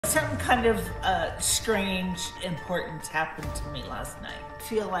Something kind of strange, important happened to me last night. I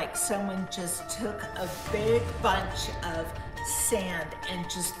feel like someone just took a big bunch of sand and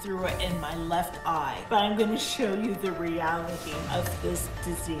just threw it in my left eye. But I'm going to show you the reality of this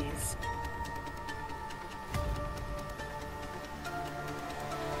disease.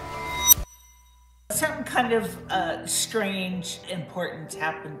 Something kind of strange, important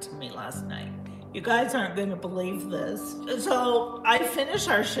happened to me last night. You guys aren't gonna believe this. So I finished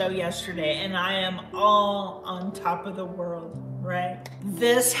our show yesterday and I am all on top of the world, right?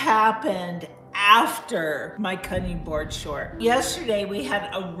 This happened after my cutting board short. Yesterday we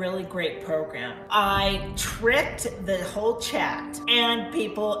had a really great program. I tricked the whole chat and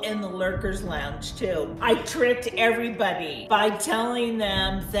people in the Lurkers Lounge too. I tricked everybody by telling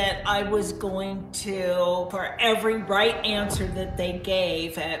them that I was going to, for every right answer that they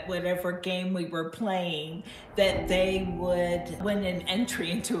gave at whatever game we were playing, that they would win an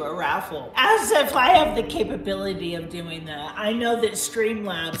entry into a raffle. As if I have the capability of doing that. I know that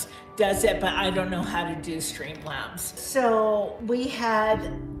Streamlabs does it, but I don't know how to do Streamlabs. So we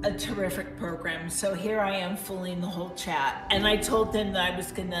had a terrific program. So here I am fooling the whole chat. And I told them that I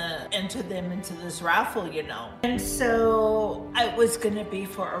was gonna enter them into this raffle, you know. And so it was gonna be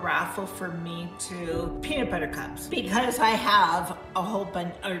for a raffle for me to peanut butter cups. Because I have a whole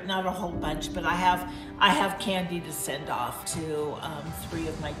bunch, or not a whole bunch, but I have candy to send off to 3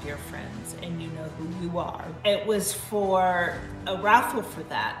 of my dear friends, and you know who you are. It was for a raffle for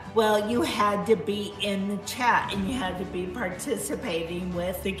that. Well, you had to be in the chat and you had to be participating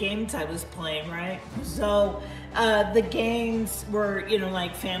with the games I was playing, right? So the games were, you know,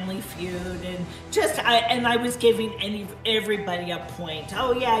 like Family Feud and I was giving everybody a point.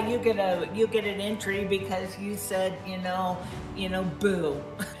 Oh yeah, you get an entry because you said, you know, boo.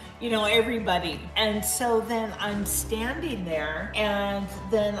 You know, everybody. And so then I'm standing there and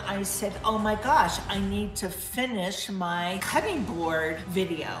then I said, oh my gosh, I need to finish my cutting board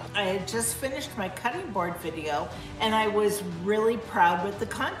video. I had just finished my cutting board video and I was really proud with the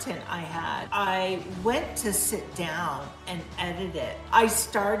content I had. I went to sit down and edit it. I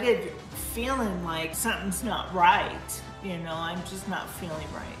started feeling like something's not right. You know, I'm just not feeling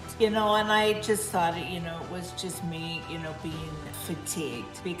right. You know, and I just thought it, you know, it was just me, you know, being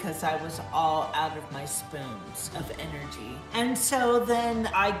fatigued because I was all out of my spoons of energy. And so then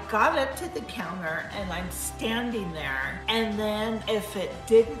I got up to the counter and I'm standing there. And then if it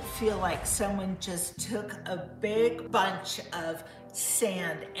didn't feel like someone just took a big bunch of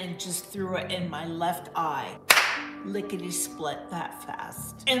sand and just threw it in my left eye, lickety split that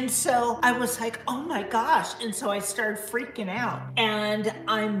fast. And so I was like, oh my gosh. And so I started freaking out and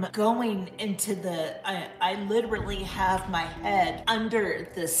I'm going into I literally have my head under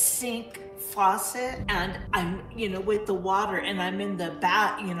the sink faucet and I'm, you know, with the water and I'm in the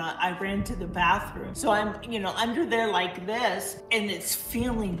bath, you know, I ran to the bathroom. So I'm, you know, under there like this and it's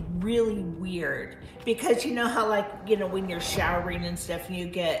feeling really weird because you know how like, you know, when you're showering and stuff and you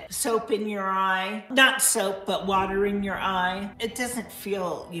get soap in your eye, not soap, but water in your eye, it doesn't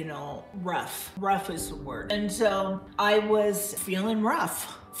feel, you know, rough. Rough is the word. And so I was feeling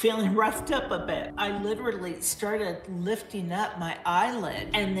rough. Feeling roughed up a bit. I literally started lifting up my eyelid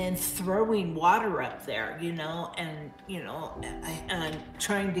and then throwing water up there, you know, and, you know, and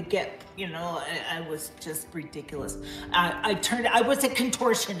trying to get, you know, I was just ridiculous. I was a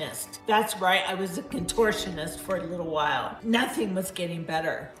contortionist. That's right, I was a contortionist for a little while. Nothing was getting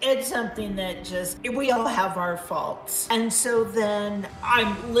better. It's something that just, we all have our faults. And so then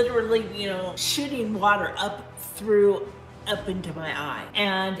I'm literally, you know, shooting water up into my eye.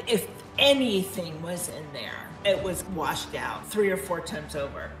 And if anything was in there, it was washed out 3 or 4 times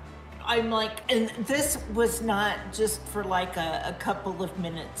over. I'm like, and this was not just for like a couple of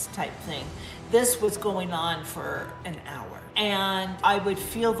minutes type thing. This was going on for an hour. And I would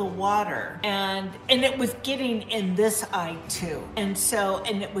feel the water and it was getting in this eye too. And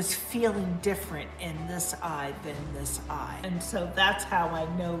it was feeling different in this eye than this eye. And so that's how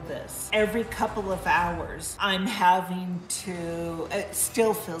I know this. Every couple of hours, I'm having to, it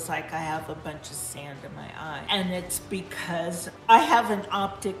still feels like I have a bunch of sand in my eye. And it's because I have an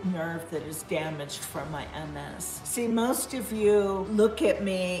optic nerve that is damaged from my MS. See, most of you look at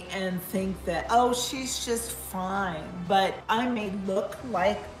me and think that, oh, she's just fine. But I may look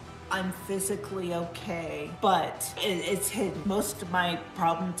like I'm physically okay, but it's hidden. Most of my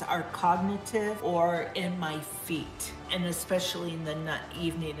problems are cognitive or in my feet, and especially in the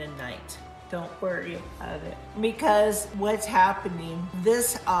evening and night. Don't worry about it. Because what's happening,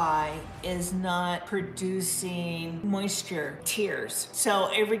 this eye is not producing moisture, tears.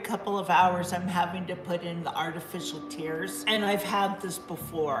 So every couple of hours I'm having to put in the artificial tears. And I've had this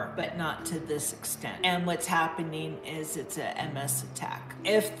before, but not to this extent. And what's happening is it's a MS attack.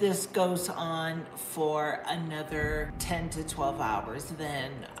 If this goes on for another 10 to 12 hours,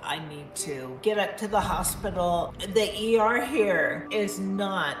 then I need to get up to the hospital. The ER here is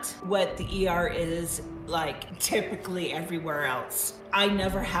not what the ER is like typically everywhere else. I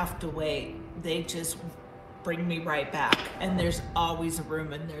never have to wait. They just bring me right back, and there's always a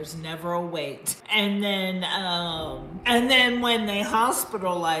room and there's never a wait. And then when they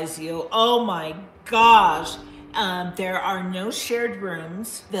hospitalize you, oh my gosh, there are no shared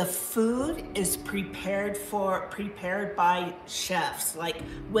rooms. The food is prepared by chefs, like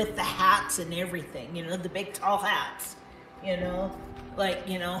with the hats and everything, you know, the big tall hats, you know, like,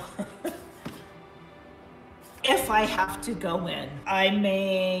 you know. If I have to go in, I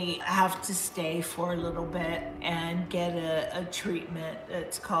may have to stay for a little bit and get a treatment.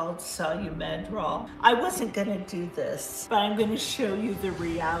 It's called Solumedrol. I wasn't gonna do this, but I'm gonna show you the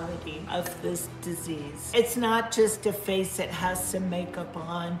reality of this disease. It's not just a face that has some makeup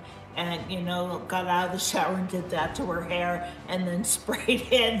on and, you know, got out of the shower and did that to her hair and then sprayed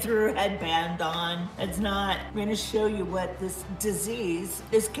it and threw a headband on. It's not. I'm gonna show you what this disease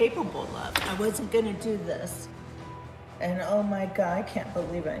is capable of. I wasn't gonna do this. And oh my God, I can't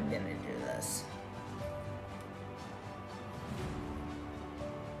believe I'm gonna do this.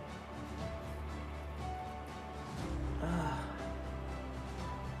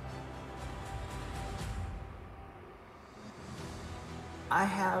 I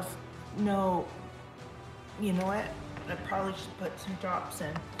have no, you know what? I probably should put some drops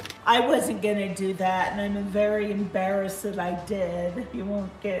in. I wasn't gonna do that, and I'm very embarrassed that I did. You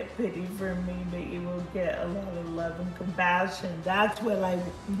won't get pity from me, but you will get a lot of love and compassion. That's what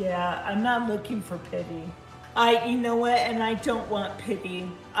I'm not looking for pity. You know what, and I don't want pity.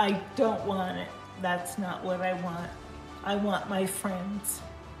 I don't want it. That's not what I want. I want my friends.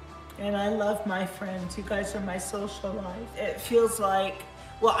 And I love my friends. You guys are my social life. It feels like,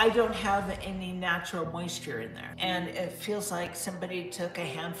 well, I don't have any natural moisture in there. And it feels like somebody took a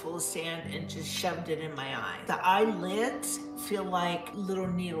handful of sand and just shoved it in my eye. The eyelids feel like little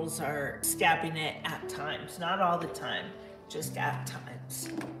needles are stabbing it at times. Not all the time, just at times.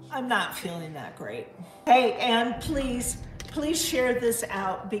 I'm not feeling that great. Hey, and please share this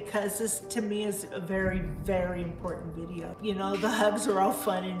out, because this to me is a very, very important video. You know, the hugs are all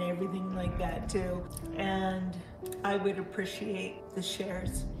fun and everything like that too. And I would appreciate the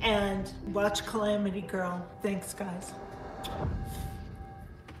shares. And watch Calamity Girl. Thanks, guys.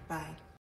 Bye.